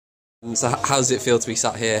So how does it feel to be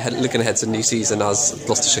sat here looking ahead to the new season as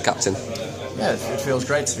Gloucestershire captain? Yeah, it feels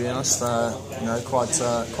great, to be honest. Quite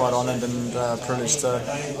honoured and privileged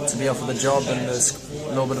to be offered the job, and there's a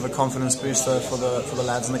little bit of a confidence booster for the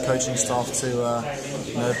lads and the coaching staff to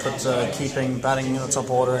put keeping batting in the top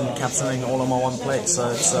order and captaining all on my one plate. So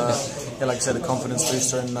it's like I said, a confidence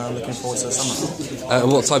booster, and looking forward to the summer.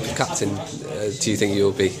 And what type of captain do you think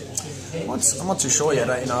you'll be? I'm not too sure yet.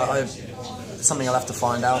 It's something I'll have to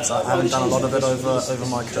find out. I haven't done a lot of it over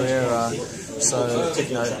my career, so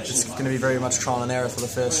it's going to be very much trial and error for the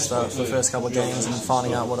first couple of games, and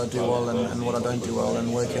finding out what I do well and what I don't do well,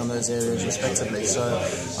 and working on those areas respectively. So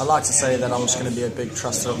I like to say that I'm just going to be a big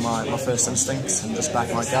truster of my first instincts and just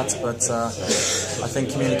back my gut, but I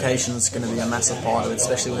think communication is going to be a massive part of it,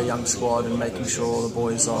 especially with a young squad, and making sure all the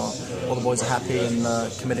boys are happy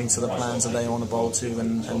and committing to the plans that they want to bowl to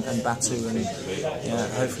and bat to, and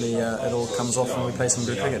hopefully it all comes off when we play some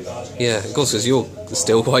good cricket. Yeah, of course, because you're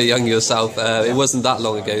still quite young yourself. It wasn't that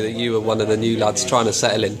long ago that you were one of the new lads trying to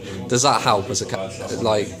settle in. Does that help as a captain?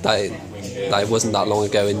 Like that it wasn't that long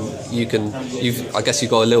ago, and I guess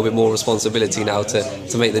you've got a little bit more responsibility now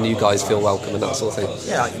to make the new guys feel welcome and that sort of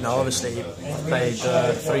thing. Yeah, obviously I've played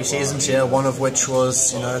 3 seasons here, one of which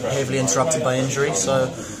was heavily interrupted by injury.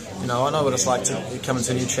 So I know what it's like to come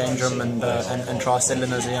into a new change room and try to settle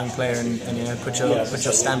in as a young player and put your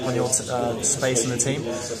stamp on your space in the team.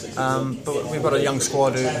 But we've got a young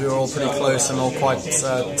squad who are all pretty close and all quite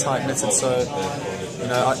tight knitted. So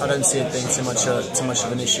I don't see it being too much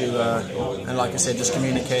of an issue. And like I said, just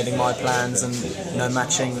communicating my plans and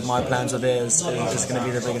matching my plans with theirs is going to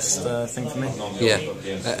be the biggest thing for me. Yeah.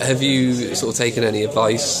 Have you sort of taken any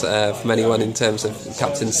advice from anyone in terms of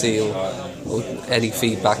captaincy or any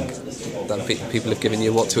feedback that people have given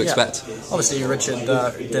you what to expect? Obviously Richard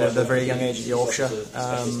did it at a very young age at Yorkshire.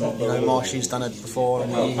 Marshy's done it before,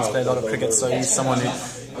 and he's played a lot of cricket, so he's someone who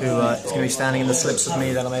is going to be standing in the slips with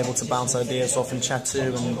me that I'm able to bounce ideas off and chat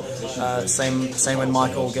to, and same when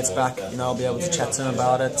Michael gets back, I'll be able to chat to him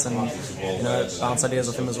about it and bounce ideas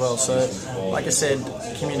off him as well. So like I said,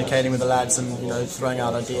 communicating with the lads and throwing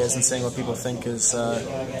out ideas and seeing what people think is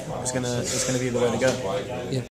going to be the way to go. Yeah.